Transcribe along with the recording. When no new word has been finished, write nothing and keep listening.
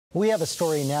We have a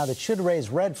story now that should raise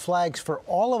red flags for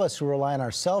all of us who rely on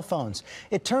our cell phones.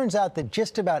 It turns out that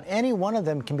just about any one of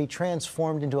them can be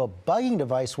transformed into a bugging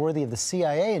device worthy of the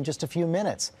CIA in just a few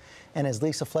minutes. And as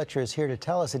Lisa Fletcher is here to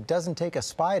tell us, it doesn't take a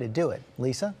spy to do it.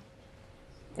 Lisa?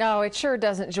 No, it sure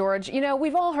doesn't, George. You know,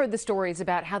 we've all heard the stories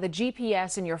about how the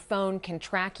GPS in your phone can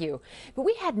track you, but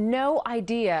we had no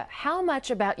idea how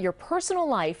much about your personal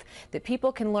life that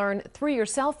people can learn through your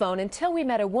cell phone until we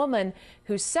met a woman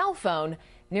whose cell phone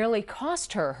nearly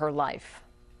cost her her life.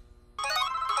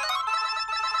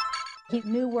 He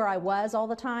knew where I was all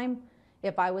the time.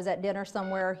 If I was at dinner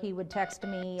somewhere, he would text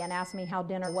me and ask me how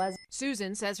dinner was.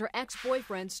 Susan says her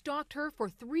ex-boyfriend stalked her for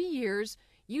 3 years,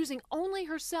 using only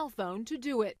her cell phone to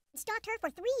do it. Stalked her for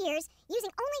 3 years,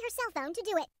 using only her cell phone to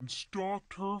do it.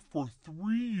 Stalked her for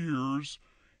 3 years,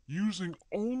 using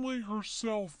only her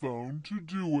cell phone to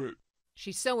do it.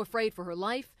 She's so afraid for her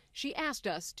life, she asked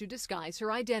us to disguise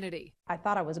her identity. I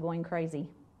thought I was going crazy.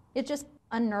 It's just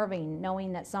unnerving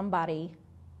knowing that somebody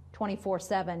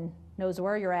 24/7 knows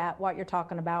where you're at, what you're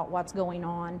talking about, what's going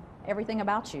on, everything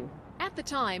about you. At the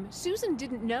time, Susan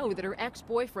didn't know that her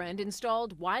ex-boyfriend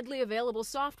installed widely available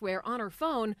software on her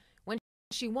phone when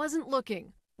she wasn't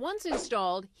looking. Once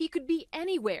installed, he could be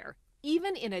anywhere,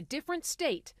 even in a different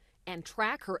state, and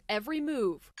track her every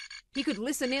move. He could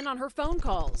listen in on her phone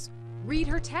calls, read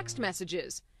her text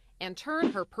messages, and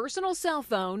turn her personal cell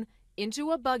phone into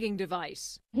a bugging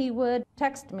device. He would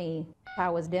text me,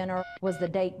 how was dinner? Was the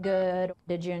date good?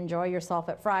 Did you enjoy yourself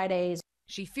at Fridays?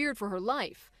 She feared for her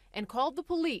life and called the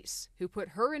police, who put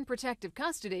her in protective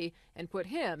custody and put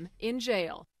him in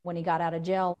jail. When he got out of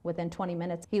jail, within 20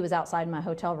 minutes, he was outside my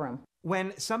hotel room.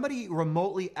 When somebody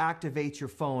remotely activates your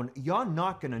phone, you're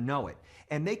not going to know it.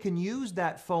 And they can use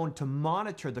that phone to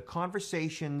monitor the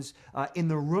conversations in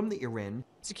the room that you're in.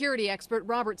 Security expert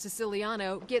Robert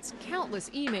Siciliano gets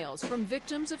countless emails from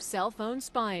victims of cell phone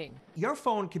spying. Your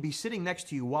phone could be sitting next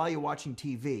to you while you're watching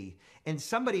TV, and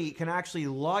somebody can actually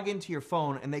log into your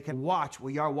phone and they can watch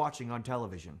what you're watching on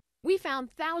television. We found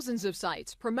thousands of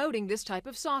sites promoting this type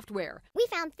of software. We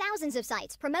found thousands of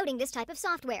sites promoting this type of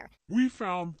software. We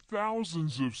found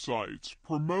thousands of sites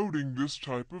promoting this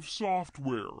type of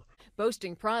software.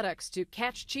 Boasting products to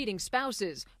catch cheating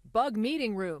spouses, bug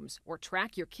meeting rooms, or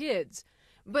track your kids.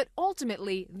 But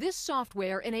ultimately, this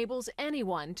software enables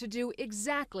anyone to do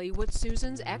exactly what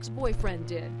Susan's ex-boyfriend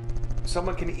did.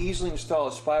 Someone can easily install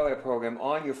a spyware program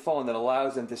on your phone that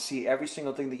allows them to see every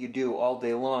single thing that you do all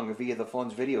day long via the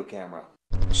phone's video camera.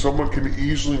 Someone can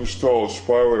easily install a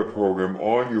spyware program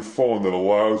on your phone that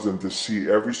allows them to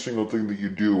see every single thing that you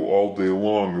do all day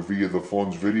long via the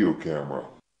phone's video camera.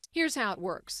 Here's how it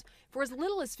works. For as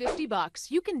little as $50,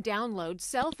 you can download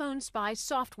cell phone spy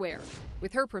software.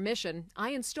 With her permission,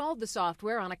 I installed the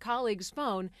software on a colleague's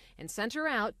phone and sent her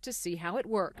out to see how it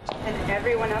worked. And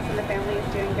everyone else in the family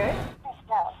is doing good?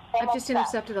 I've just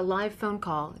intercepted a live phone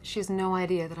call. She has no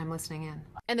idea that I'm listening in.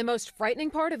 And the most frightening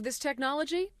part of this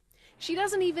technology? She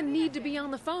doesn't even need to be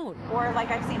on the phone. Or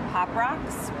like I've seen pop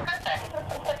rocks.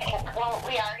 Well,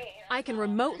 we already... I can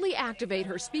remotely activate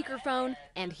her speakerphone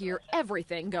and hear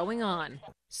everything going on.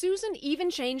 Susan even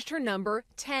changed her number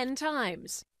 10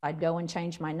 times. I'd go and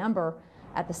change my number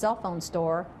at the cell phone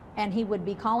store, and he would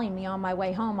be calling me on my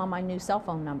way home on my new cell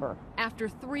phone number. After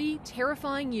 3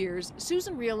 terrifying years,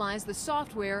 Susan realized the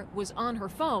software was on her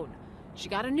phone. She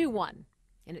got a new one,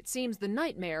 and it seems the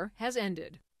nightmare has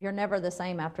ended. You're never the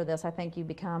same after this. I think you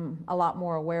become a lot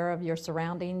more aware of your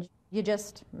surroundings. You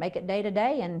just make it day to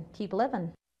day and keep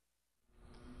living.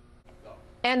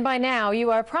 And by now, you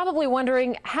are probably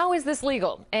wondering, how is this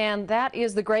legal? And that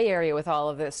is the gray area with all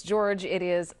of this. George, it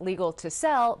is legal to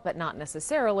sell, but not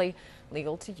necessarily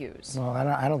legal to use. Well,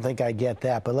 I don't think I get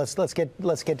that, but let's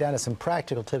get down to some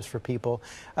practical tips for people.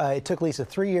 It took Lisa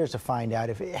 3 years to find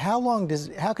out.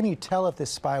 How can you tell if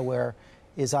this spyware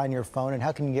is on your phone, and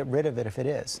how can you get rid of it if it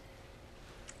is?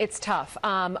 It's tough.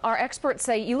 Our experts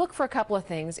say you look for a couple of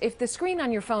things. If the screen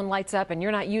on your phone lights up and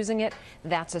you're not using it,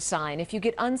 that's a sign. If you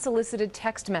get unsolicited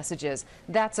text messages,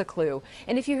 that's a clue.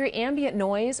 And if you hear ambient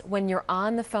noise when you're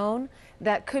on the phone,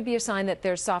 that could be a sign that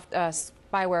there's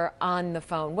spyware on the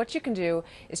phone. What you can do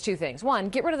is 2 things. 1,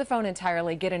 get rid of the phone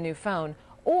entirely, get a new phone.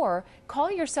 Or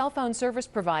call your cell phone service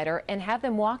provider and have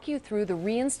them walk you through the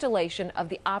reinstallation of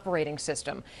the operating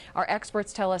system. Our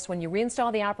experts tell us when you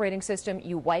reinstall the operating system,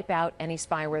 you wipe out any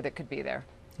spyware that could be there.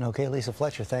 Okay, Lisa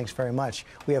Fletcher, thanks very much.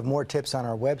 We have more tips on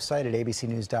our website at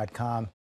abcnews.com.